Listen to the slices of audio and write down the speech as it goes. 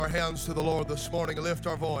Our hands to the Lord this morning and lift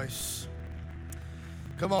our voice.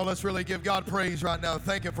 Come on, let's really give God praise right now.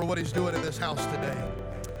 Thank Him for what He's doing in this house today.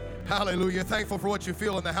 Hallelujah. Thankful for what you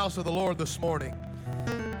feel in the house of the Lord this morning.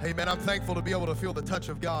 Amen. I'm thankful to be able to feel the touch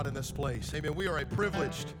of God in this place. Amen. We are a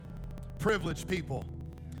privileged people.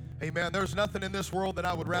 Amen. There's nothing in this world that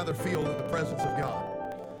I would rather feel than the presence of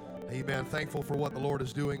God. Amen. Thankful for what the Lord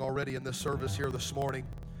is doing already in this service here this morning.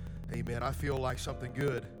 Amen. I feel like something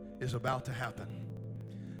good is about to happen.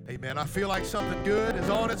 Amen. I feel like something good is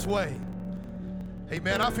on its way.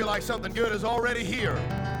 Amen. I feel like something good is already here.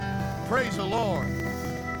 Praise the Lord.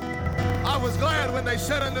 I was glad when they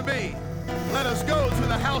said unto me, let us go to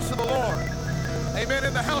the house of the Lord. Amen.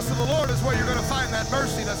 In the house of the Lord is where you're going to find that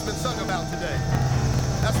mercy that's been sung about today.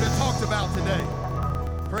 That's been talked about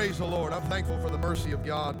today. Praise the Lord. I'm thankful for the mercy of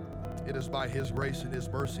God. It is by His grace and His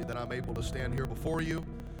mercy that I'm able to stand here before you.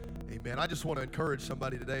 Amen. I just want to encourage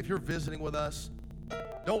somebody today. If you're visiting with us,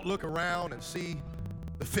 don't look around and see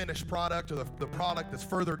the finished product or the product that's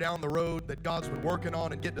further down the road that God's been working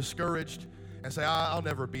on and get discouraged and say, I'll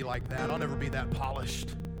never be like that. I'll never be that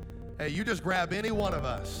polished. Hey, you just grab any one of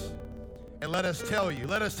us and let us tell you.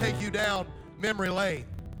 Let us take you down memory lane.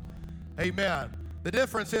 Amen. The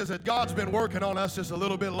difference is that God's been working on us just a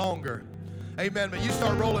little bit longer. Amen. But you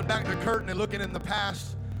start rolling back the curtain and looking in the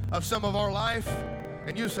past of some of our life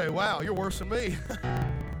and you say, wow, you're worse than me.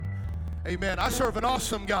 Amen. I serve an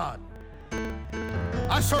awesome God.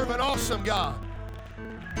 I serve an awesome God.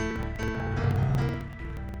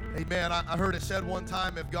 Amen. I heard it said one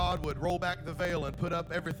time, if God would roll back the veil and put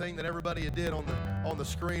up everything that everybody did on the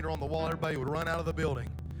screen or on the wall, everybody would run out of the building.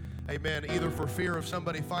 Amen. Either for fear of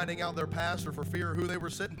somebody finding out their past or for fear of who they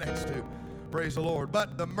were sitting next to. Praise the Lord.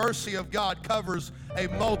 But the mercy of God covers a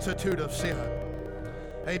multitude of sin.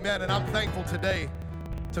 Amen. And I'm thankful today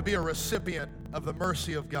to be a recipient of the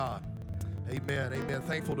mercy of God. Amen. Amen.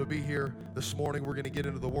 Thankful to be here this morning. We're going to get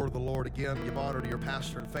into the word of the Lord again. Give honor to your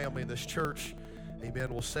pastor and family in this church. Amen.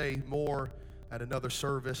 We'll say more at another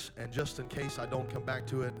service. And just in case I don't come back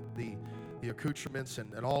to it, the accoutrements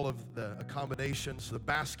and all of the accommodations, the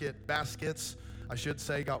baskets, I should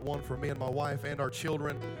say, got one for me and my wife and our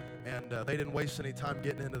children. And they didn't waste any time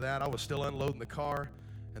getting into that. I was still unloading the car,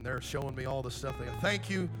 and they're showing me all the stuff. Thank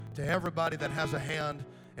you to everybody that has a hand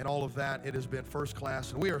and all of that. It has been first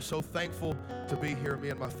class, and we are so thankful to be here, me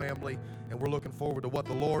and my family, and we're looking forward to what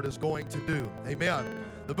the Lord is going to do. Amen.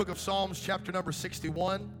 The book of Psalms, chapter number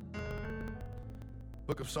 61.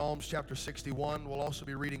 Book of Psalms, chapter 61. We'll also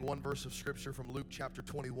be reading one verse of scripture from Luke chapter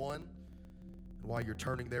 21. And while you're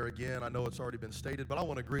turning there again, I know it's already been stated, but I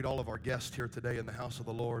want to greet all of our guests here today in the house of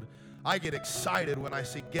the Lord. I get excited when I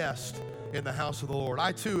see guests in the house of the Lord.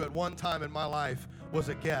 I too, at one time in my life, was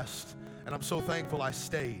a guest. And I'm so thankful I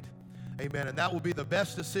stayed. Amen. And that will be the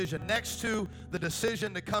best decision. Next to the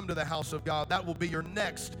decision to come to the house of God, that will be your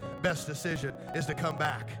next best decision, is to come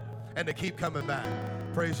back and to keep coming back.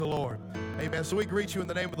 Praise the Lord. Amen. So we greet you in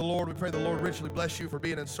the name of the Lord. We pray the Lord richly bless you for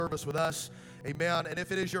being in service with us. Amen. And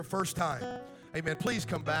if it is your first time, amen, please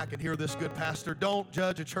come back and hear this good pastor. Don't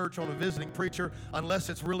judge a church on a visiting preacher unless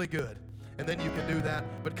it's really good. And then you can do that.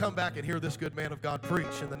 But come back and hear this good man of God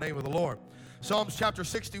preach in the name of the Lord. Psalms chapter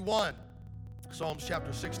 61. Psalms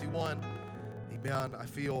chapter 61. Amen. I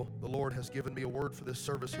feel the Lord has given me a word for this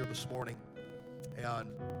service here this morning. And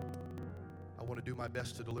I want to do my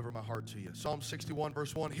best to deliver my heart to you. Psalm 61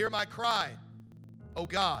 verse 1. Hear my cry, O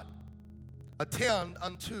God. Attend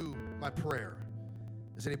unto my prayer.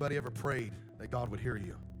 Has anybody ever prayed that God would hear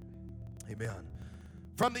you? Amen.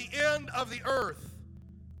 From the end of the earth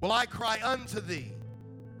will I cry unto thee.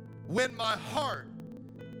 When my heart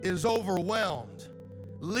is overwhelmed,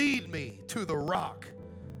 lead me to the rock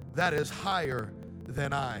that is higher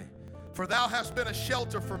than I. For thou hast been a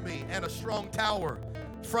shelter for me and a strong tower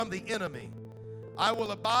from the enemy. I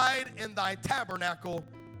will abide in thy tabernacle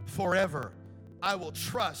forever. I will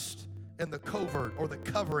trust in the covert or the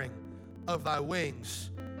covering of thy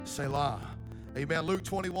wings. Selah. Amen. Luke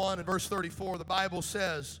 21 and verse 34, the Bible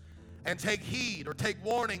says, and take heed or take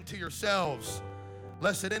warning to yourselves,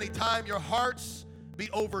 lest at any time your hearts be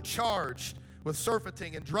overcharged with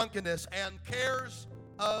surfeiting and drunkenness and cares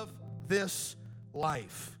of this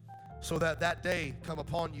life, so that day come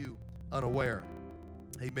upon you unaware.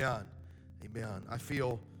 Amen. Amen. I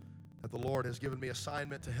feel that the Lord has given me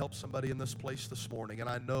assignment to help somebody in this place this morning, and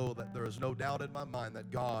I know that there is no doubt in my mind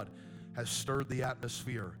that God has stirred the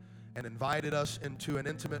atmosphere and invited us into an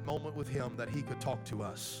intimate moment with Him that He could talk to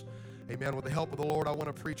us. Amen. With the help of the Lord, I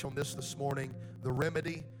want to preach on this morning, the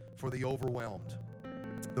remedy for the overwhelmed.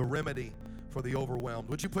 The remedy for the overwhelmed.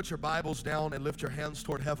 Would you put your Bibles down and lift your hands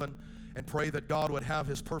toward heaven and pray that God would have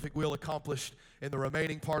His perfect will accomplished in the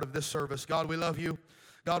remaining part of this service. God, we love you.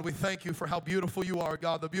 God, we thank you for how beautiful you are,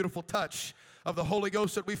 God, the beautiful touch of the Holy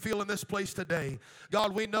Ghost that we feel in this place today.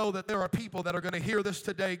 God, we know that there are people that are going to hear this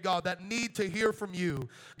today, God, that need to hear from you.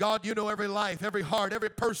 God, you know every life, every heart,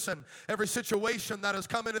 every person, every situation that has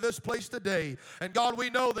come into this place today. And God,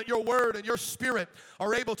 we know that your word and your spirit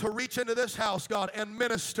are able to reach into this house, God, and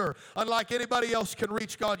minister. Unlike anybody else can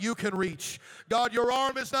reach, God, you can reach. God, your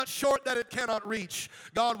arm is not short that it cannot reach.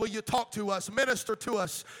 God, will you talk to us, minister to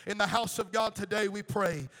us in the house of God today, we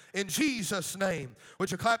pray. In Jesus' name,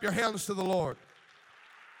 would you clap your hands to the Lord?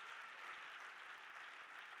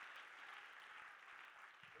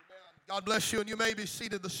 God bless you, and you may be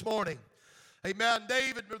seated this morning. Amen.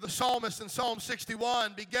 David, the psalmist in Psalm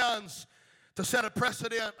 61, begins to set a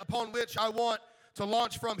precedent upon which I want to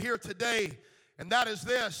launch from here today, and that is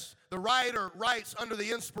this. The writer writes under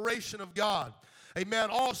the inspiration of God. Amen.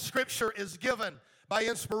 All Scripture is given by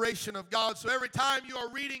inspiration of God. So every time you are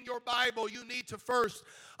reading your Bible, you need to first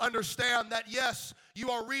understand that, yes, you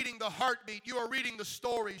are reading the heartbeat, you are reading the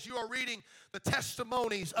stories, you are reading the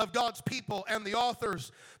testimonies of God's people and the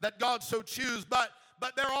authors that God so chooses. But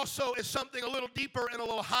there also is something a little deeper and a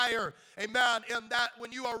little higher, amen, in that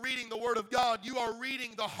when you are reading the Word of God, you are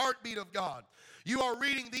reading the heartbeat of God. You are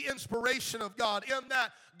reading the inspiration of God, in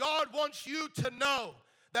that God wants you to know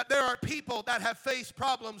that there are people that have faced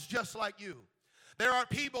problems just like you. There are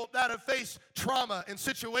people that have faced trauma and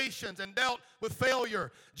situations and dealt with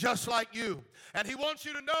failure just like you. And He wants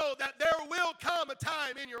you to know that there will come a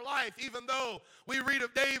time in your life, even though we read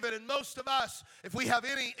of David, and most of us, if we have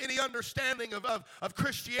any understanding of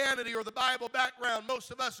Christianity or the Bible background,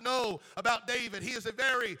 most of us know about David. He is a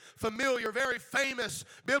very familiar, very famous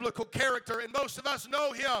biblical character, and most of us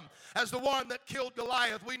know him as the one that killed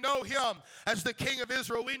Goliath. We know him as the king of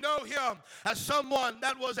Israel. We know him as someone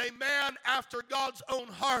that was a man after God's own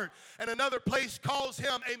heart. And another place calls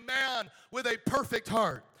him a man with a perfect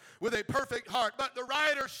heart. With a perfect heart. But the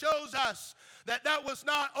writer shows us that that was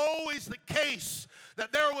not always the case.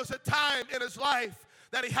 That there was a time in his life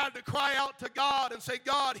that he had to cry out to God and say,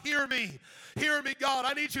 God, hear me. Hear me, God.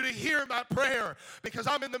 I need you to hear my prayer, because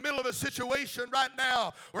I'm in the middle of a situation right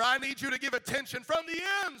now where I need you to give attention. From the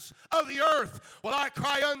ends of the earth will I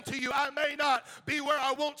cry unto you. I may not be where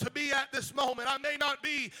I want to be at this moment. I may not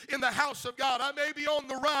be in the house of God. I may be on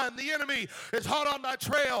the run. The enemy is hot on my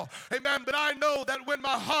trail. Amen. But I know that when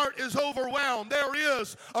my heart is overwhelmed, there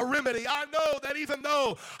is a remedy. I know that even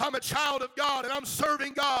though I'm a child of God and I'm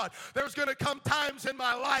serving God, there's going to come times in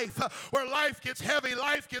my life where life gets heavy,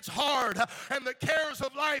 life gets hard, and the cares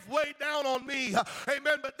of life weigh down on me.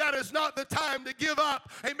 Amen. But that is not the time to give up.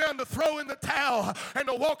 Amen. To throw in the towel and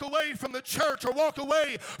to walk away from the church, or walk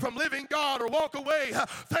away from living God, or walk away.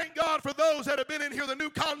 Thank God for those that have been in here, the new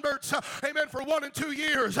converts. Amen. For 1 and 2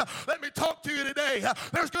 years. Let me talk to you today.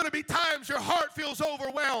 There's going to be times your heart feels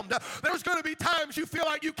overwhelmed. There's going to be times you feel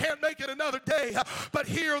like you can't make it another day. But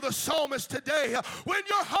hear the psalmist today. When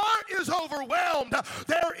your heart is overwhelmed,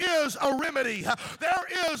 there is a remedy.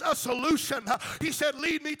 There is a solution. He said,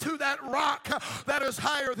 lead me to that rock that is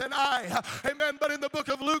higher than I. Amen. But in the book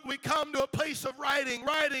of Luke, we come to a place of writing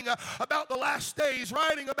about the last days,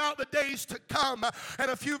 writing about the days to come.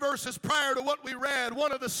 And a few verses prior to what we read,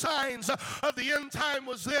 one of the signs of the end time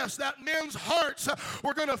was this, that men's hearts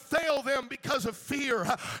were going to fail them because of fear.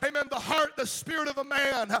 Amen. The heart, the spirit of a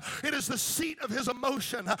man, it is the seat of his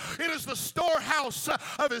emotion. It is the storehouse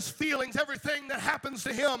of his feelings. Everything that happens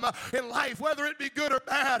to him in life, whether it be good or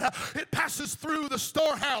bad, it passes through the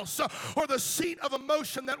storehouse or the seat of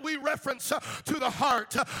emotion that we reference to the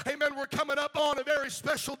heart. Amen. We're coming up on a very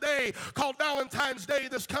special day called Valentine's Day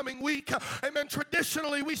this coming week. Amen.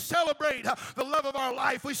 Traditionally, we celebrate the love of our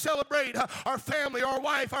life. We celebrate our family, our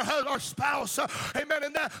wife, our husband, our spouse. Amen.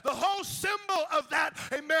 And that the whole symbol of that,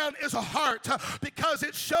 amen, is a heart, because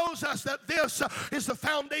it shows us that this is the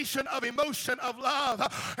foundation of emotion, of love.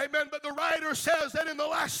 Amen. But the writer says that in the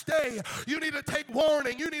last day, you need to take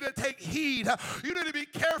warning. You need to take heed. You need to be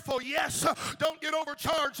careful. Yes, don't get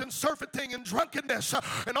overcharged in surfeiting and drunkenness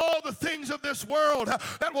and all the things of this world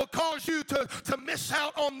that will cause you to miss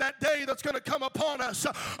out on that day that's going to come upon us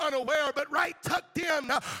unaware. But right tucked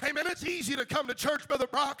in, amen, it's easy to come to church, Brother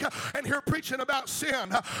Brock, and hear preaching about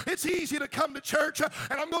sin. It's easy to come to church, and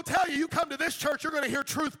I'm going to tell you, you come to this church, you're going to hear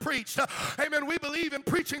truth preached. Amen. We believe in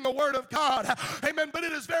preaching the Word of God. Amen. But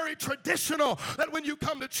it is very traditional that when you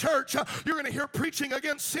come to church, you're going to hear preaching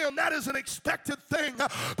against sin. That is an expected thing.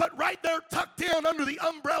 But right there tucked in down under the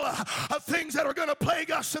umbrella of things that are going to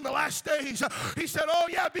plague us in the last days. He said, oh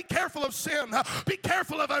yeah, be careful of sin. Be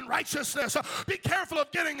careful of unrighteousness. Be careful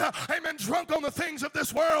of getting, amen, drunk on the things of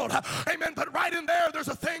this world. Amen. But right in there's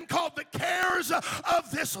a thing called the cares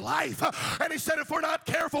of this life. And he said, if we're not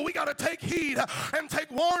careful, we got to take heed and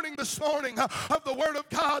take warning this morning of the word of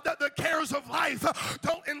God, that the cares of life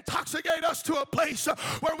don't intoxicate us to a place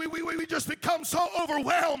where we just become so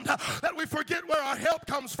overwhelmed that we forget where our help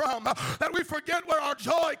comes from, that we forget where our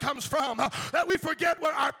joy comes from, that we forget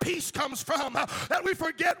where our peace comes from, that we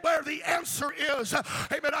forget where the answer is.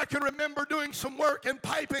 Amen. I can remember doing some work in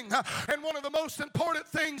piping, and one of the most important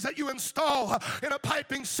things that you install in a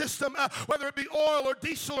piping system, whether it be oil or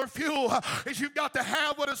diesel or fuel, is you've got to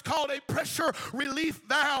have what is called a pressure relief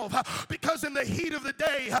valve, because in the heat of the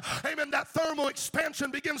day, amen, that thermal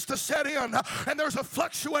expansion begins to set in, and there's a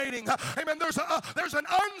fluctuating, amen, there's an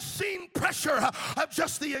unseen pressure of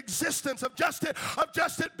just the existence of just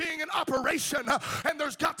it being in operation, and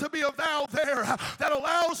there's got to be a valve there that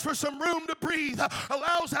allows for some room to breathe,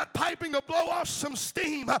 allows that piping to blow off some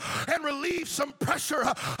steam and relieve some pressure.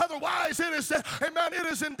 Otherwise it is, amen, it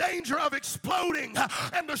is in danger of exploding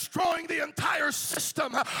and destroying the entire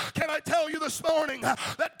system. Can I tell you this morning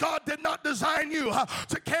that God did not design you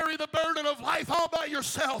to carry the burden of life all by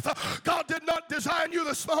yourself. God did not design you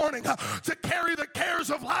this morning to carry the cares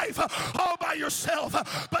of life all by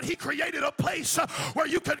yourself, but he created a place where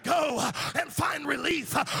you could go and find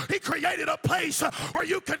relief. He created a place where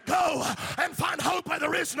you could go and find hope where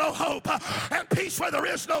there is no hope, and peace where there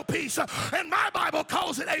is no peace. And my Bible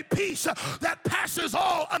calls it a peace that passes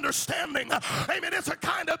all understanding. Amen. It's a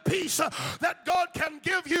kind of peace that God can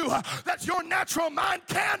give you that your natural mind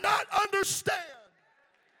cannot understand.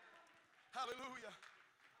 Hallelujah.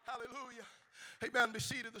 Hallelujah. Amen. Be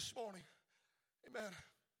seated this morning. Amen.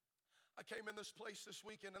 I came in this place this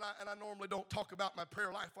weekend, and I normally don't talk about my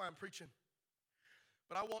prayer life while I'm preaching,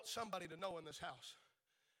 but I want somebody to know in this house.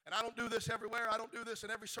 And I don't do this everywhere. I don't do this in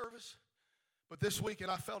every service. But this weekend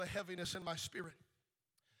I felt a heaviness in my spirit.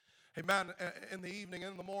 Amen. In the evening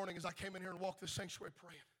and in the morning as I came in here and walked this sanctuary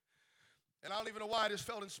praying. And I don't even know why I just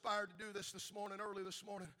felt inspired to do this morning, early this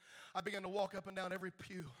morning. I began to walk up and down every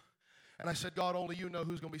pew. And I said, God, only you know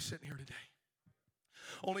who's going to be sitting here today.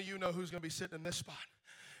 Only you know who's going to be sitting in this spot.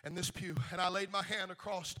 And this pew, and I laid my hand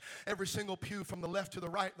across every single pew from the left to the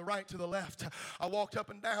right to the left. I walked up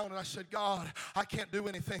and down and I said, God, I can't do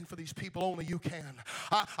anything for these people, only you can.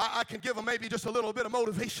 I can give them maybe just a little bit of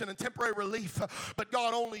motivation and temporary relief, but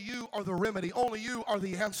God, only you are the remedy. Only you are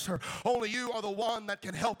the answer. Only you are the one that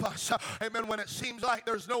can help us. Amen. When it seems like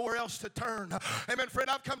there's nowhere else to turn. Amen. Friend,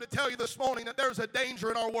 I've come to tell you this morning that there's a danger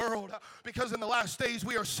in our world, because in the last days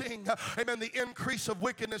we are seeing, amen, the increase of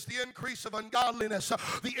wickedness, the increase of ungodliness,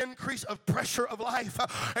 the increase of pressure of life.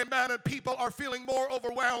 Amen. And people are feeling more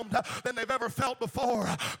overwhelmed than they've ever felt before.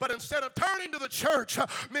 But instead of turning to the church,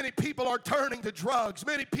 many people are turning to drugs.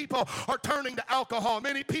 Many people are turning to alcohol.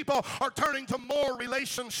 Many people are turning to more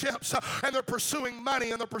relationships, and they're pursuing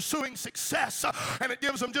money and they're pursuing success, and it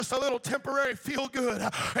gives them just a little temporary feel good.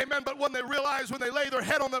 Amen. But when they realize, when they lay their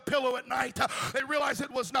head on the pillow at night, they realize it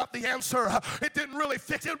was not the answer. It didn't really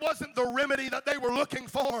fix. It wasn't the remedy that they were looking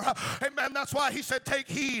for. Amen. That's why he said, take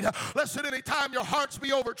heed lest at any time your hearts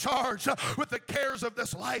be overcharged with the cares of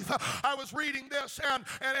this life. I was reading this, and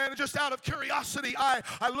just out of curiosity,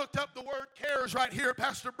 I looked up the word cares right here,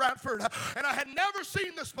 Pastor Bradford, and I had never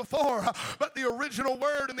seen this before, but the original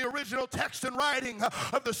word in the original text and writing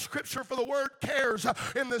of the scripture for the word cares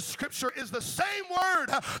in the scripture is the same word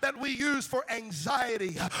that we use for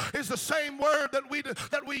anxiety, is the same word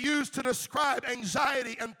that we use to describe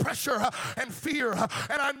anxiety and pressure and fear.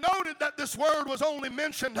 And I noted that this word was only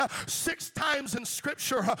mentioned 6 times in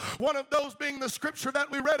scripture, one of those being the scripture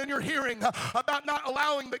that we read in your hearing about not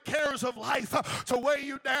allowing the cares of life to weigh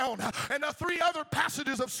you down, and 3 other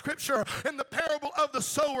passages of scripture in the parable of the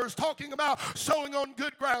sowers, talking about sowing on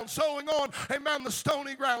good ground, sowing on, amen, the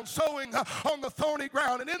stony ground, sowing on the thorny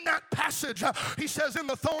ground. And in that passage he says, in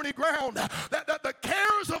the thorny ground, that the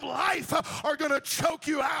cares of life are going to choke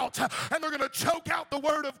you out, and they're going to choke out the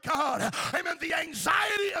word of God. Amen. The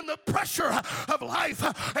anxiety and the pressure of life,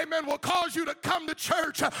 amen, will cause you to come to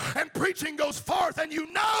church and preaching goes forth and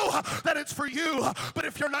you know that it's for you. But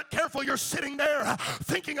if you're not careful, you're sitting there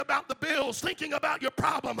thinking about the bills, thinking about your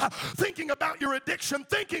problem, thinking about your addiction,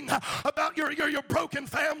 thinking about your broken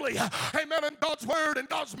family. Amen. And God's word and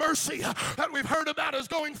God's mercy that we've heard about is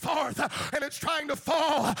going forth, and it's trying to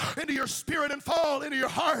fall into your spirit and fall into your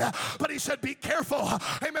heart. But he said, be careful,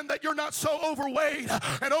 amen, that you're not so overweighted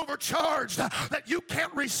and overcharged that you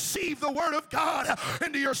can't receive the word of God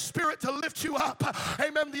into your spirit to lift you up.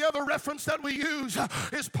 Amen. The other reference that we use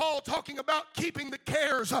is Paul talking about keeping the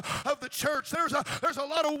cares of the church. There's a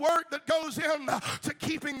lot of work that goes in to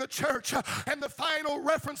keeping the church. And the final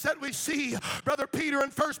reference that we see, Brother Peter in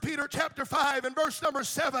 1 Peter chapter 5 and verse number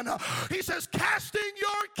 7, he says, casting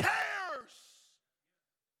your cares.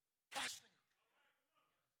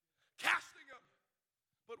 Casting them.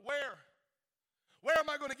 But where? Where am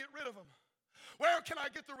I going to get rid of them? Where can I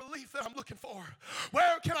get the relief that I'm looking for?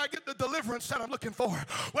 Where can I get the deliverance that I'm looking for?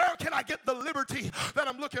 Where can I get the liberty that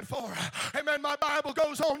I'm looking for? Amen. My Bible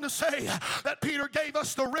goes on to say that Peter gave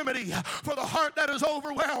us the remedy for the heart that is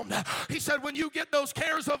overwhelmed. He said, when you get those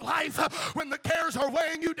cares of life, when the cares are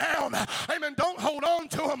weighing you down, amen, don't hold on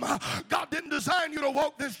to them. God didn't design you to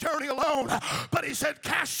walk this journey alone, but he said,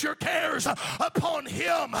 cast your cares upon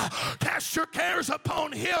him. Cast your cares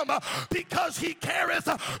upon him because he careth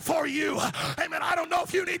for you. Amen. I don't know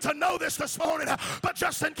if you need to know this morning, but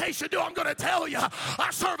just in case you do, I'm going to tell you, I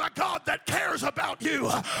serve a God that cares about you.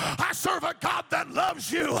 I serve a God that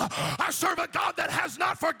loves you. I serve a God that has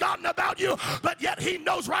not forgotten about you, but yet he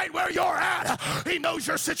knows right where you're at. He knows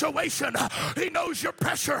your situation. He knows your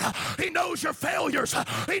pressure. He knows your failures.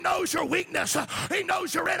 He knows your weakness. He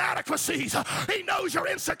knows your inadequacies. He knows your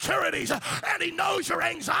insecurities, and he knows your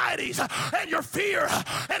anxieties and your fear,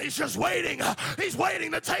 and he's just waiting. He's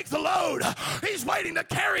waiting to take the load. He's waiting to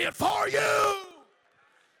carry it for you.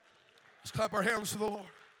 Let's clap our hands to the Lord. Lord,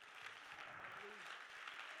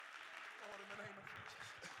 in the name of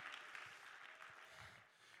Jesus.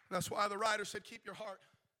 That's why the writer said, keep your heart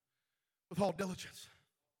with all diligence,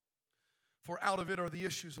 for out of it are the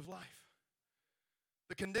issues of life.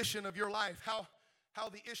 The condition of your life, how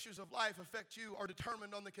the issues of life affect you are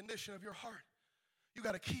determined on the condition of your heart. You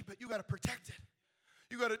got to keep it. You got to protect it.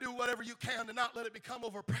 You got to do whatever you can to not let it become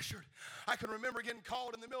overpressured. I can remember getting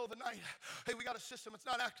called in the middle of the night. Hey, we got a system. It's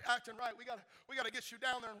not acting right. We got to get you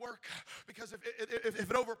down there and work, because if it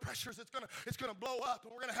overpressures, it's gonna blow up,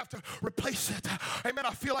 and we're gonna have to replace it. Amen.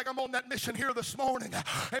 I feel like I'm on that mission here this morning.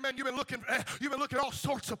 Amen. You've been looking all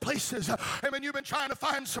sorts of places. Amen. You've been trying to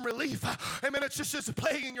find some relief. Amen. It's just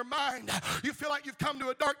plaguing your mind. You feel like you've come to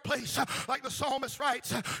a dark place, like the psalmist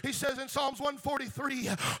writes. He says in Psalms 143,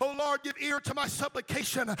 "O Lord, give ear to my supplication.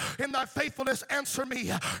 In thy faithfulness answer me,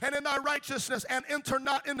 and in thy righteousness, and enter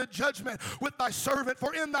not into judgment with thy servant.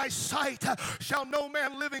 For in thy sight shall no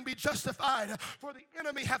man living be justified. For the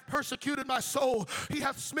enemy hath persecuted my soul. He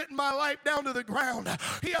hath smitten my life down to the ground.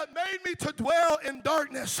 He hath made me to dwell in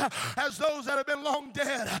darkness as those that have been long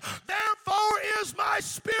dead. Therefore is my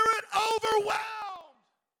spirit overwhelmed."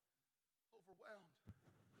 Overwhelmed.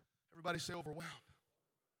 Everybody say overwhelmed.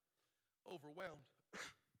 Overwhelmed.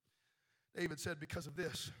 David said, because of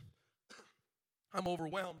this, I'm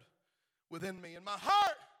overwhelmed within me, and my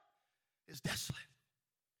heart is desolate.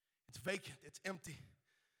 It's vacant. It's empty.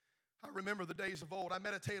 I remember the days of old. I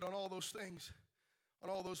meditate on all those things, on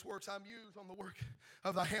all those works I'm used, on the work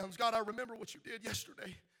of thy hands. God, I remember what you did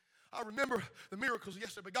yesterday. I remember the miracles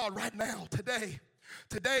yesterday, but God, right now, today,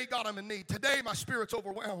 God, I'm in need. Today, my spirit's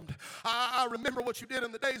overwhelmed. I remember what you did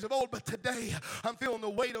in the days of old, but today, I'm feeling the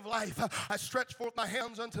weight of life. I stretch forth my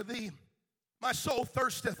hands unto thee. My soul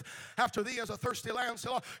thirsteth after thee as a thirsty land.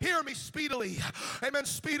 So hear me speedily. Amen.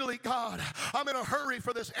 Speedily, God. I'm in a hurry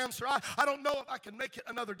for this answer. I don't know if I can make it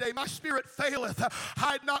another day. My spirit faileth.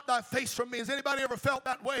 Hide not thy face from me. Has anybody ever felt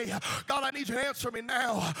that way? God, I need you to answer me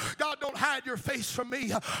now. God, don't hide your face from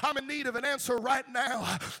me. I'm in need of an answer right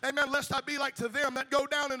now. Amen. Lest I be like to them that go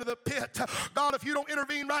down into the pit. God, if you don't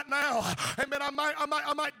intervene right now, amen, I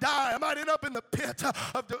might die. I might end up in the pit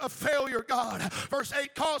of failure, God. Verse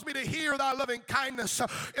 8, cause me to hear thy loving kindness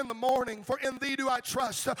in the morning, for in thee do I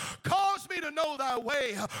trust. Cause me to know thy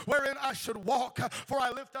way, wherein I should walk, for I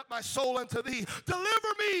lift up my soul unto thee. Deliver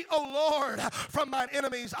me, O Lord, from mine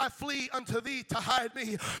enemies. I flee unto thee to hide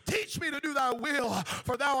me. Teach me to do thy will,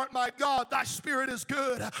 for thou art my God. Thy spirit is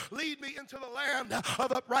good. Lead me into the land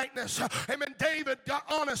of uprightness. Amen. David got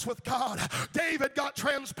honest with God. David got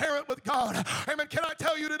transparent with God. Amen. Can I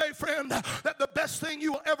tell you today, friend, that the best thing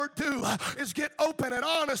you will ever do is get open and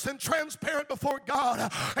honest and transparent before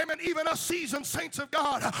God. Amen. Even us seasoned saints of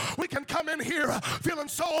God, we can come in here feeling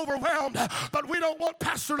so overwhelmed, but we don't want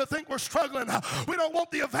pastor to think we're struggling. We don't want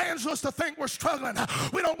the evangelist to think we're struggling.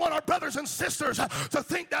 We don't want our brothers and sisters to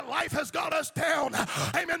think that life has got us down.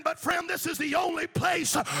 Amen. But friend, this is the only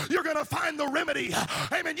place you're going to find the remedy.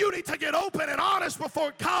 Amen. You need to get open and honest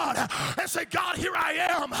before God and say, God, here I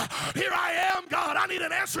am. Here I am, God. I need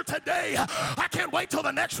an answer today. I can't can't wait till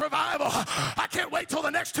the next revival. I can't wait till the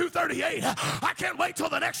next 238. I can't wait till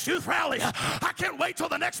the next youth rally. I can't wait till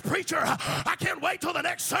the next preacher. I can't wait till the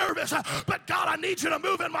next service. But God, I need you to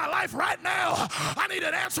move in my life right now. I need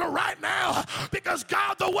an answer right now, because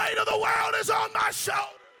God, the weight of the world is on my shoulders.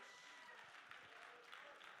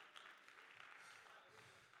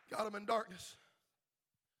 God, I'm in darkness.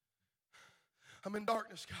 I'm in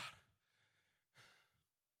darkness, God.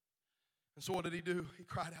 And so what did he do? He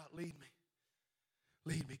cried out, lead me.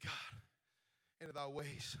 Lead me, God, into thy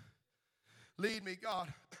ways. Lead me,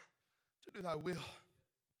 God, to do thy will.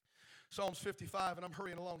 Psalms 55, and I'm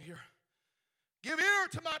hurrying along here. Give ear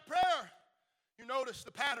to my prayer. You notice the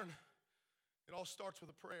pattern. It all starts with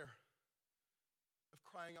a prayer of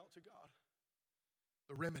crying out to God.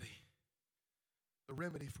 The remedy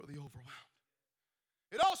for the overwhelmed.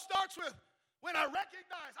 It all starts with when I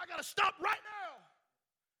recognize I got to stop right now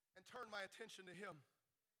and turn my attention to him.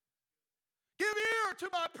 Give ear to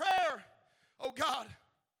my prayer, O God,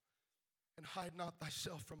 and hide not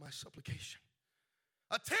thyself from my supplication.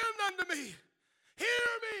 Attend unto me. Hear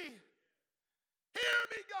me. Hear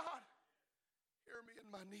me, God. Hear me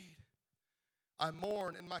in my need. I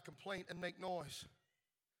mourn in my complaint and make noise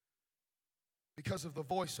because of the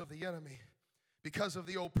voice of the enemy, because of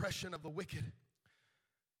the oppression of the wicked.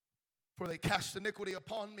 For they cast iniquity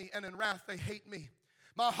upon me, and in wrath they hate me.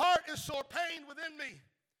 My heart is sore pained within me.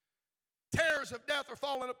 Terrors of death are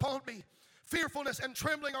fallen upon me. Fearfulness and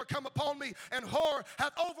trembling are come upon me, and horror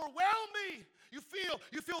hath overwhelmed me. You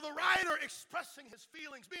feel the writer expressing his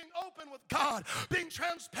feelings, being open with God, being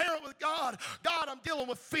transparent with God. God, I'm dealing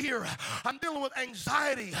with fear. I'm dealing with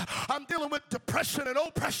anxiety. I'm dealing with depression and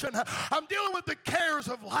oppression. I'm dealing with the cares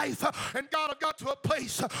of life. And God, I've got to a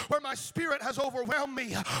place where my spirit has overwhelmed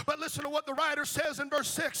me. But listen to what the writer says in verse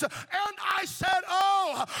 6. And I said,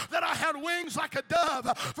 oh, that I had wings like a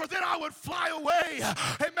dove, for then I would fly away,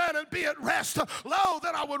 amen, and be at rest. Lo,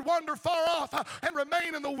 that I would wander far off and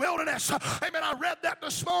remain in the wilderness. Amen. I read that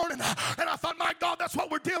this morning, and I thought, my God, that's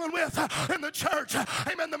what we're dealing with in the church.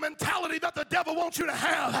 Amen. The mentality that the devil wants you to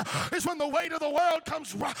have is when the weight of the world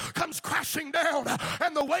comes crashing down,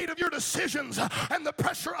 and the weight of your decisions and the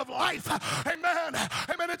pressure of life. Amen.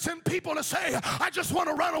 Amen. It's in people to say, I just want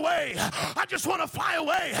to run away. I just want to fly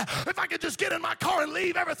away. If I could just get in my car and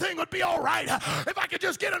leave, everything would be all right. If I could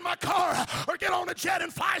just get in my car or get on a jet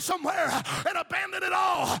and fly somewhere and abandon it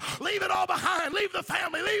all, leave it all behind, leave the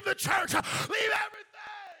family, leave the church, leave everything,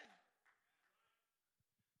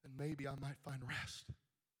 and maybe I might find rest.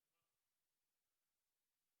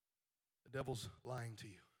 The devil's lying to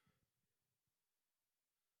you.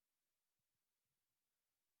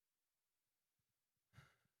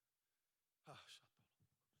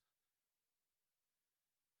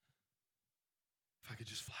 If I could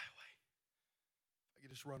just fly away, if I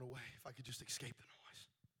could just run away, if I could just escape the noise.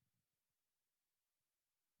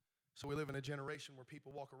 So we live in a generation where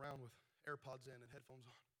people walk around with AirPods in and headphones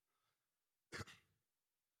on.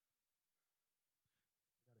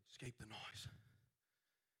 Escape the noise.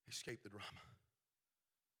 Escape the drama.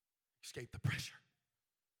 Escape the pressure.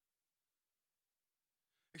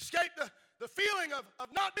 Escape the feeling of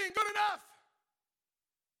not being good enough.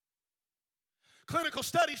 Clinical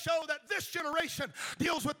studies show that this generation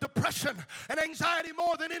deals with depression and anxiety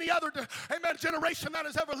more than any other generation that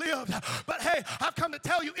has ever lived. But hey, I've come to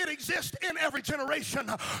tell you it exists in every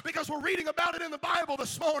generation, because we're reading about it in the Bible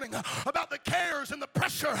this morning, about the cares and the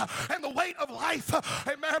pressure and the weight of life.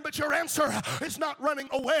 Amen. But your answer is not running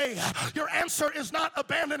away. Your answer is not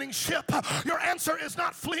abandoning ship. Your answer is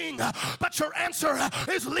not fleeing. But your answer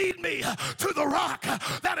is lead me to the rock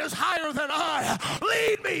that is higher than I.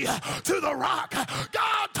 Lead me to the rock.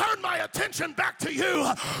 God, turn my attention back to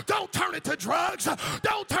you. Don't turn it to drugs.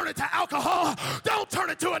 Don't turn it to alcohol. Don't turn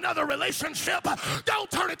it to another relationship. Don't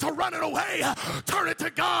turn it to running away. Turn it to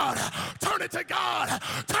God. Turn it to God.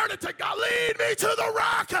 Turn it to God. Lead me to the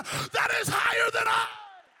rock that is higher than I.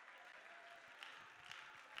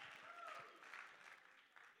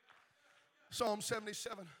 Psalm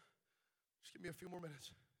 77. Just give me a few more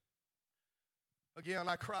minutes. Again,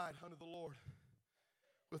 I cried unto the Lord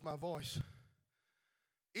with my voice,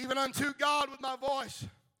 even unto God with my voice,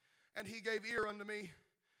 and he gave ear unto me.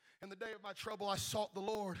 In the day of my trouble I sought the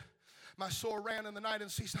Lord. My soul ran in the night and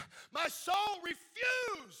ceased. My soul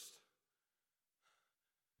refused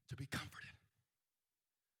to be comforted.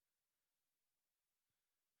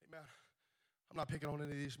 Amen. I'm not picking on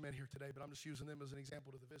any of these men here today, but I'm just using them as an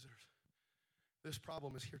example to the visitors. This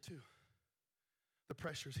problem is here too. The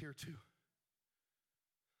pressure's here too.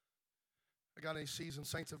 I got any seasoned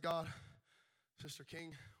saints of God? Sister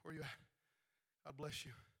King, where are you at? God bless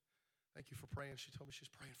you. Thank you for praying. She told me she's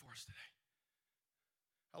praying for us today.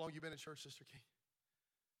 How long you been in church, Sister King?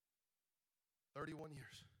 31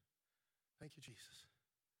 years. Thank you, Jesus.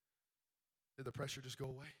 Did the pressure just go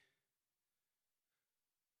away?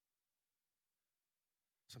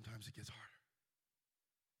 Sometimes it gets harder.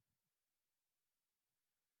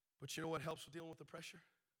 But you know what helps with dealing with the pressure?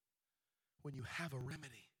 When you have a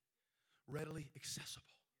remedy readily accessible.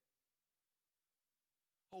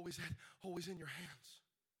 Always in your hands.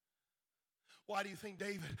 Why do you think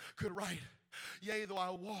David could write, yea, though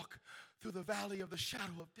I walk through the valley of the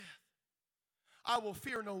shadow of death, I will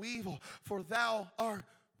fear no evil, for thou art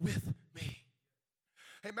with me.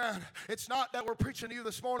 Amen. It's not that we're preaching to you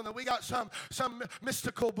this morning that we got some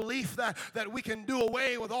mystical belief that we can do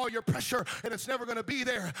away with all your pressure and it's never going to be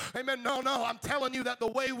there. Amen. No. I'm telling you that the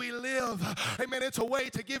way we live, amen, it's a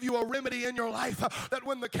way to give you a remedy in your life that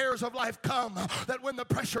when the cares of life come, that when the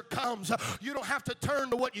pressure comes, you don't have to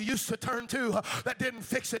turn to what you used to turn to. That didn't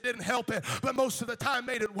fix it, didn't help it, but most of the time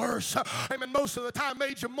made it worse. Amen. Most of the time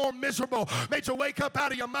made you more miserable, made you wake up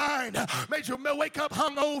out of your mind, made you wake up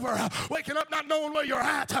hungover, waking up not knowing where you're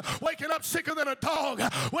at. Waking up sicker than a dog,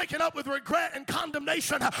 waking up with regret and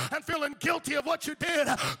condemnation and feeling guilty of what you did.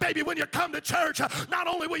 Baby, when you come to church, not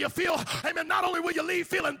only will you feel, amen, not only will you leave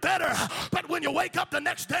feeling better, but when you wake up the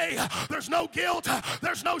next day, there's no guilt,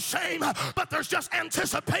 there's no shame, but there's just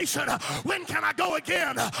anticipation. When can I go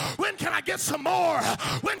again? When can I get some more?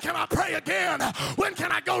 When can I pray again? When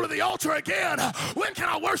can I go to the altar again? When can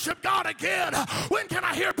I worship God again? When can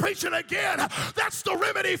I hear preaching again? That's the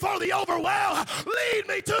remedy for the overwhelm. Lead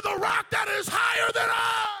me to the rock that is higher than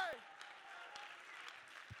I.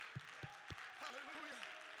 Hallelujah.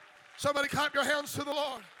 Somebody clap your hands to the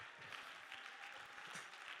Lord.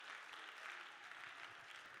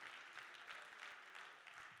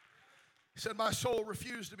 He said, my soul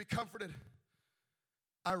refused to be comforted.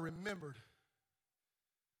 I remembered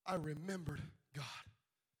God.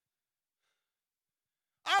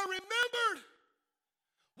 I remembered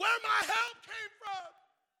where my help came from.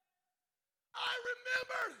 I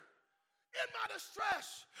remembered in my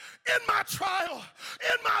distress, in my trial,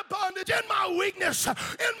 in my bondage, in my weakness,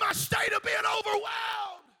 in my state of being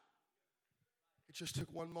overwhelmed. It just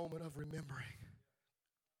took one moment of remembering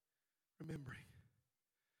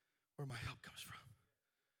where my help comes from.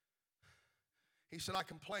 He said, I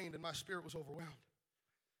complained and my spirit was overwhelmed.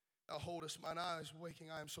 Thou holdest mine eyes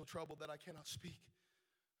waking. I am so troubled that I cannot speak.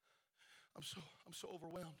 I'm so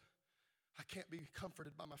overwhelmed. I can't be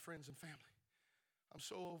comforted by my friends and family. I'm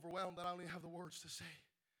so overwhelmed that I don't even have the words to say.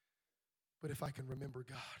 But if I can remember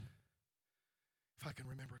God,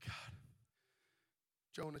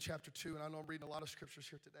 Jonah chapter 2, and I know I'm reading a lot of scriptures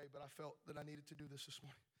here today, but I felt that I needed to do this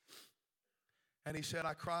morning. And he said,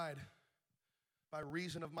 I cried by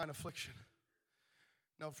reason of mine affliction.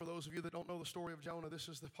 Now, for those of you that don't know the story of Jonah, this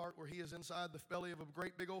is the part where he is inside the belly of a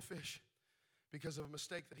great big old fish because of a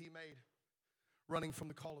mistake that he made running from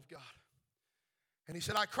the call of God. And he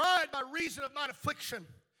said, I cried by reason of mine affliction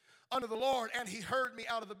unto the Lord, and he heard me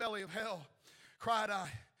out of the belly of hell. Cried I,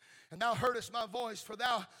 and thou heardest my voice, for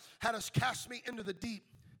thou hadst cast me into the deep,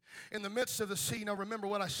 in the midst of the sea. Now remember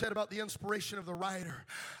what I said about the inspiration of the writer.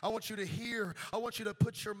 I want you to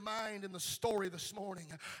put your mind in the story this morning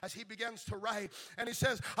as he begins to write. And he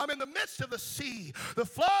says, I'm in the midst of the sea. The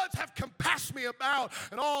floods have compassed me about,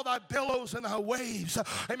 and all thy billows and thy waves.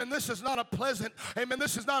 Amen. This is not a pleasant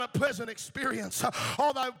experience.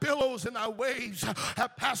 All thy billows and thy waves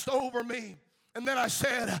have passed over me. And then I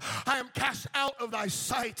said, I am cast out of thy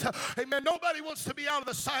sight. Amen. Nobody wants to be out of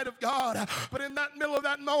the sight of God. But in that middle of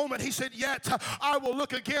that moment, he said, yet I will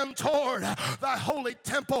look again toward thy holy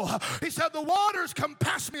temple. He said, the waters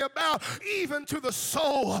compass me about, even to the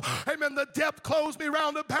soul. Amen. The depth closed me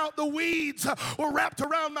round about. The weeds were wrapped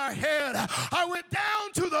around my head. I went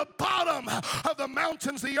down to the bottom of the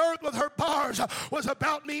mountains. The earth with her bars was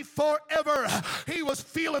about me forever. He was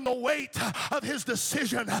feeling the weight of his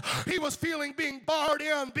decision. He was feeling being barred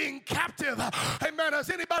in, being captive. Amen.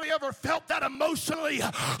 Has anybody ever felt that emotionally?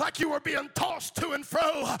 Like you were being tossed to and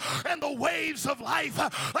fro, and the waves of life,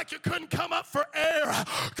 like you couldn't come up for air,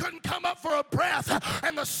 couldn't come up for a breath,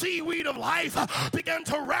 and the seaweed of life began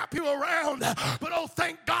to wrap you around. But oh,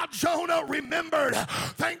 thank God Jonah remembered.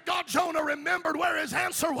 Thank God Jonah remembered where his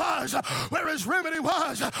answer was, where his remedy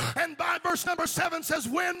was. And by verse number 7 says,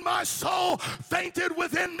 when my soul fainted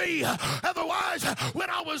within me, otherwise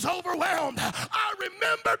when I was overwhelmed, I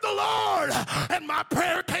remembered the Lord, and my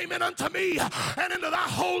prayer came in unto me and into thy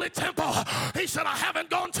holy temple. He said, I haven't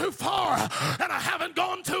gone too far, and I haven't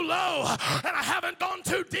gone too low, and I haven't gone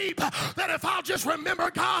too deep, that if I'll just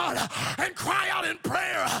remember God and cry out in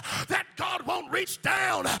prayer, that God won't reach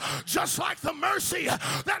down, just like the mercy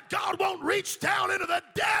that God won't reach down into the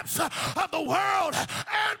depths of the world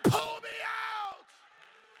and pull me out.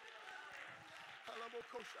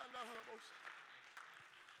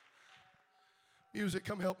 Music,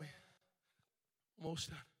 come help me. Almost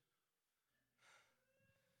done.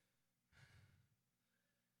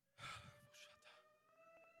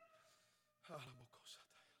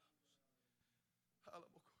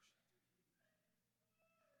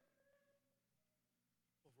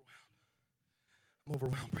 I'm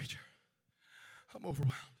overwhelmed, preacher. I'm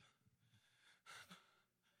overwhelmed.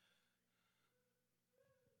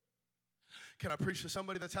 Can I preach to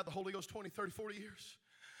somebody that's had the Holy Ghost 20, 30, 40 years?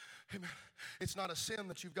 Amen. It's not a sin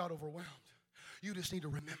that you've got overwhelmed. You just need to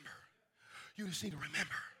remember. You just need to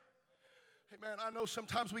remember. Amen. I know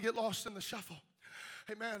sometimes we get lost in the shuffle.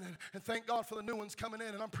 Amen. And thank God for the new ones coming in,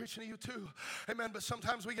 and I'm preaching to you too. Amen. But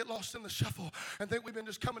sometimes we get lost in the shuffle and think we've been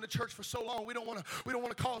just coming to church for so long. We don't want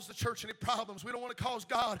to cause the church any problems. We don't want to cause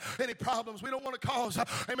God any problems. We don't want to cause,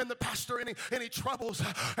 amen, the pastor any troubles.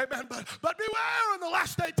 Amen. But beware in the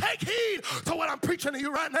last day. Take heed to what I'm preaching to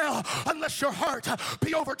you right now, unless your heart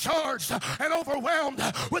be overcharged and overwhelmed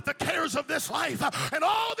with the cares of this life, and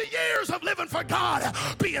all the years of living for God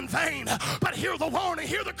be in vain. But hear the warning,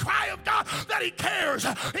 hear the cry of God that He cares.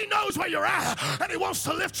 He knows where you're at, and He wants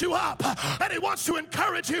to lift you up, and He wants to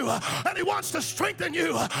encourage you, and He wants to strengthen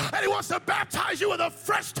you, and He wants to baptize you with a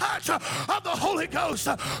fresh touch of the Holy Ghost.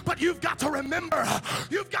 But you've got to remember,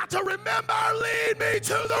 lead me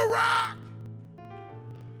to the rock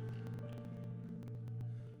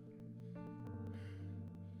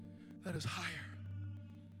that is higher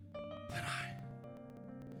than I.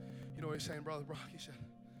 You know what He's saying, Brother Brock? He said,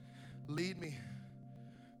 lead me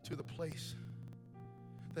to the place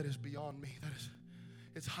that is beyond me,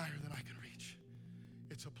 it's higher than I can reach.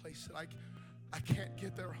 It's a place that I can't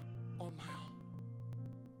get there on my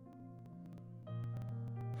own.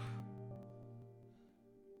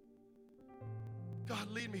 God,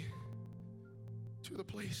 lead me to the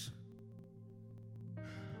place.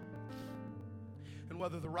 And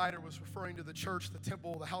whether the writer was referring to the church, the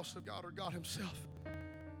temple, the house of God, or God Himself,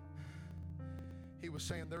 he was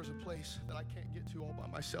saying there's a place that I can't get to all by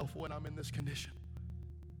myself when I'm in this condition.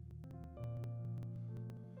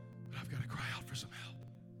 I've got to cry out for some help.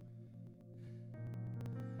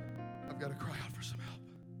 I've got to cry out for some help.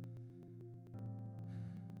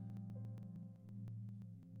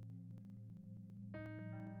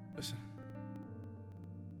 Listen.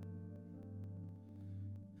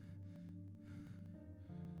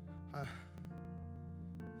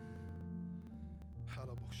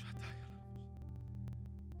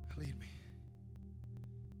 Lead me.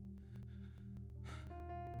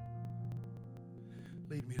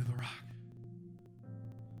 Lead me to the rock.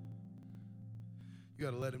 You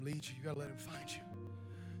got to let Him lead you. You got to let Him find you.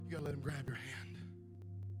 You got to let Him grab your hand.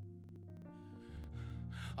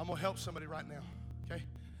 I'm going to help somebody right now, okay?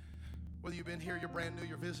 Whether you've been here, you're brand new,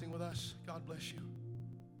 you're visiting with us, God bless you.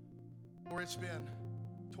 Or it's been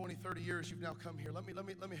 20, 30 years you've now come here. Let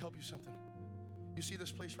me help you something. You see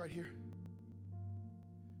this place right here?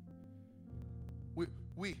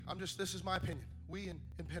 This is my opinion. We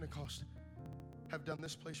in Pentecost have done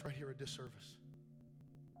this place right here a disservice.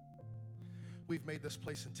 We've made this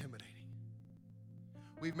place intimidating.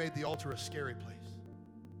 We've made the altar a scary place.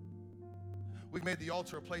 We've made the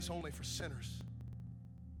altar a place only for sinners.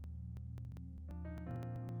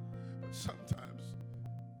 But sometimes,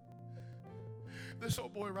 this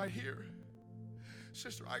old boy right here,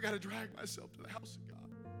 sister, I got to drag myself to the house of God.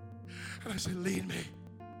 And I say, lead me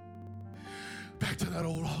back to that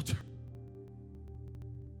old altar.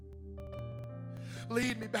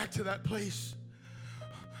 Lead me back to that place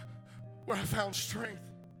where I found strength.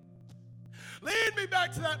 Lead me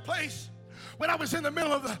back to that place when I was in the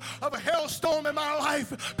middle of a hailstorm in my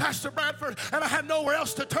life, Pastor Bradford, and I had nowhere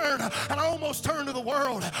else to turn, and I almost turned to the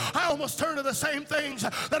world. I almost turned to the same things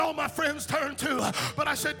that all my friends turned to. But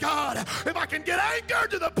I said, God, if I can get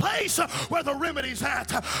anchored to the place where the remedy's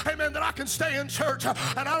at, amen, that I can stay in church. And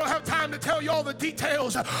I don't have time to tell you all the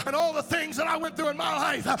details and all the things that I went through in my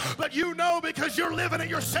life, but you know because you're living it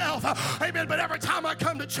yourself. Amen. But every time I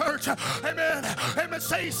come to church, amen,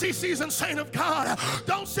 say CC's and saint of God,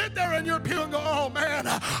 don't sit there in your pew and go, oh man,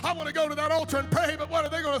 I want to go to that altar and pray, but what are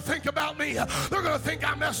they going to think about me? They're going to think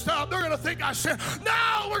I messed up. They're going to think I sinned.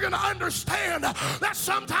 No, we're going to understand that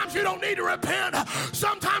sometimes you don't need to repent.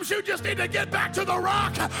 Sometimes you just need to get back to the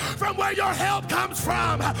rock from where your help comes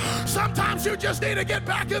from. Sometimes you just need to get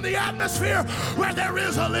back in the atmosphere where there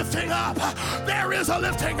is a lifting up. There is a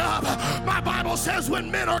lifting up. My Bible says when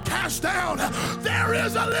men are cast down, there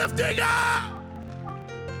is a lifting up.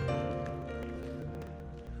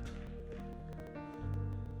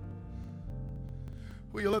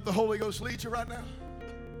 Will you let the Holy Ghost lead you right now?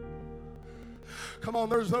 Come on,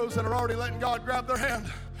 there's those that are already letting God grab their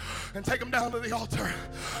hand and take them down to the altar.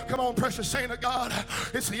 Come on, precious saint of God.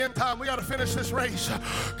 It's the end time. We got to finish this race.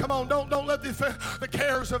 Come on, don't let the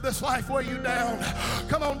cares of this life weigh you down.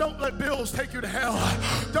 Come on, don't let bills take you to hell.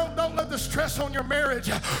 Don't let the stress on your marriage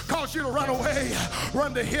cause you to run away.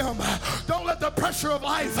 Run to Him. Don't let the pressure of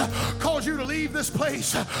life cause you to leave this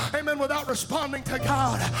place, amen, without responding to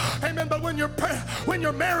God. Amen. But when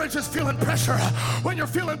your marriage is feeling pressure, when you're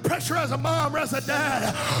feeling pressure as a mom or as a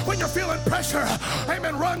dad, when you're feeling pressure,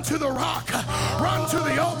 amen, run to the rock, run to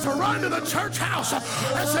the altar, run to the church house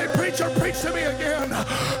and say, preacher, preach to me again.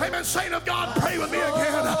 Amen. Saint of God, pray with me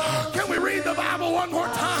again. Can we read the Bible one more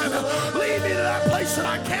time? Lead me to that place that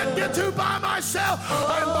I can't get to by myself.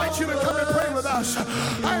 I invite you to come and pray with us.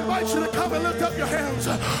 I invite you to come and lift up your hands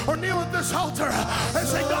or kneel at this altar and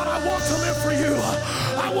say, God, I want to live for you.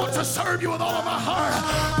 I want to serve you with all of my heart.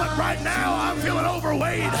 But right now I'm feeling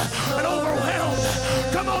overweight and overwhelmed.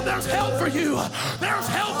 Come on, there's help for you. There's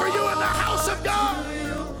help for you in the house of God.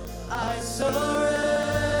 I surrender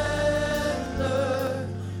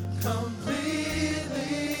completely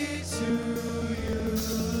to you,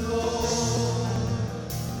 Lord.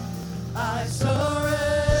 I surrender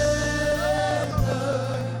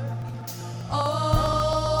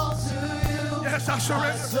all to you. Yes, I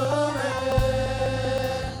surrender.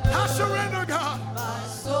 I surrender, God. My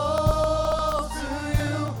soul to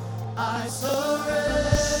you. I surrender.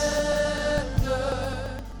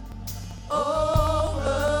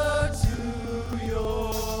 Over to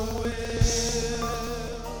your will.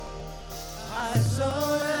 I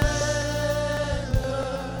surrender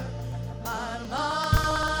my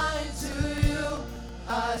mind to you.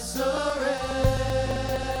 I surrender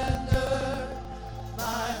my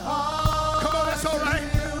heart. Come on, that's all right.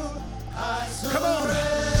 Come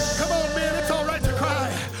on, man, it's all right to cry.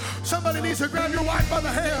 Somebody needs to grab your wife by the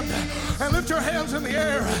hand and lift your hands in the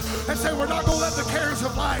air and say, we're not going to let the cares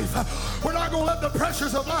of life, we're not going to let the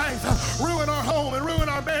pressures of life ruin our home and ruin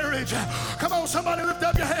our marriage. Come on, somebody lift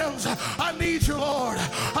up your hands. I need you, Lord.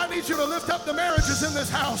 I need you to lift up the marriages in this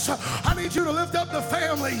house. I need you to lift up the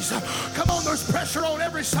families. Come on, there's pressure on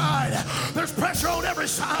every side. There's pressure on every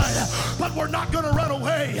side. But we're not going to run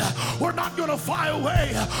away. We're not going to fly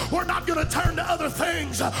away. We're not going to turn to other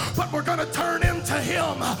things, but we're going to turn into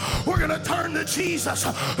Him. We're going to turn to Jesus,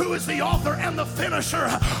 who is the author and the finisher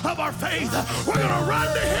of our faith. We're going to run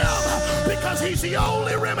to Him because He's the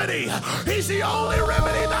only remedy. He's the only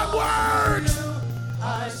remedy that works.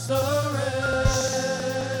 I surrender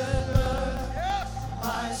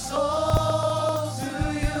my soul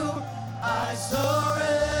to you. I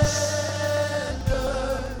surrender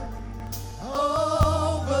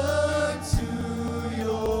over to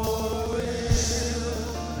your will.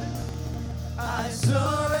 I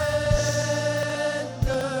surrender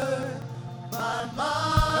my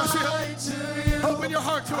mind to you. Open your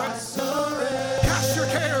heart to I it. surrender. Cast your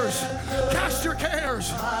cares. Cast your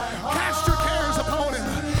cares. Cast your cares upon Him.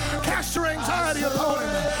 Cast your anxiety upon Him.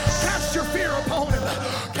 Cast your fear upon Him.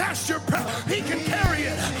 Cast your He can carry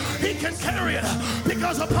it. He can carry it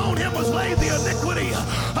because upon Him was laid the iniquity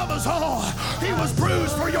of us all. He was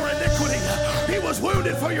bruised for your iniquity. He was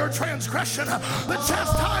wounded for your transgression. The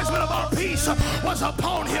chastisement of our peace was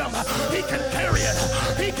upon Him. He can carry it.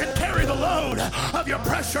 He can carry the load of your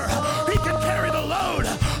pressure. He can carry the load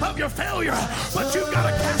of your failure. But you've got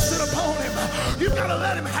to cast it upon Him. You've got to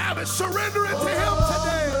let Him have it. Surrender it to Him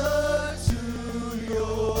today.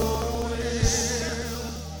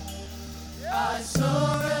 I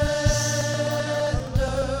surrender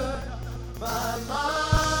my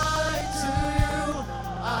mind to you.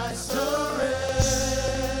 I surrender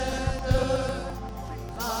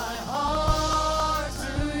my heart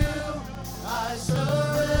to you. I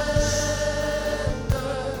surrender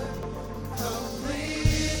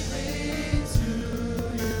completely to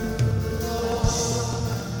you, Lord.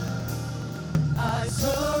 I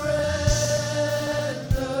surrender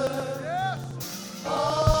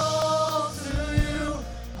all to you.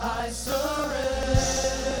 I surrender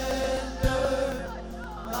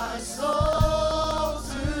my soul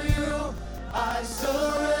to you. I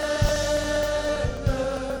surrender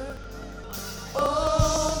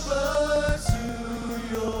over to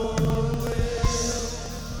your will.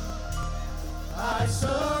 I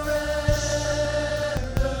surrender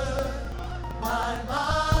my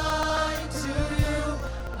mind to you.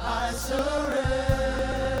 I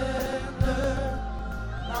surrender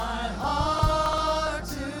my heart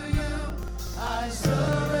to you. I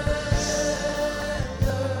surrender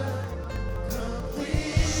completely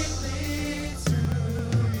to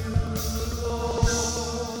you, Lord.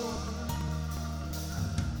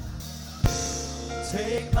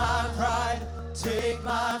 Take my pride, take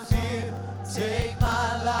my fear, take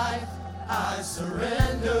my life. I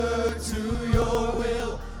surrender to your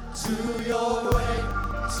will, to your way,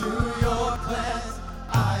 to your plans.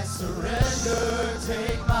 I surrender.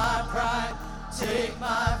 Take my pride, take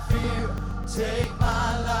my fear, take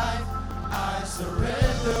my life. I surrender.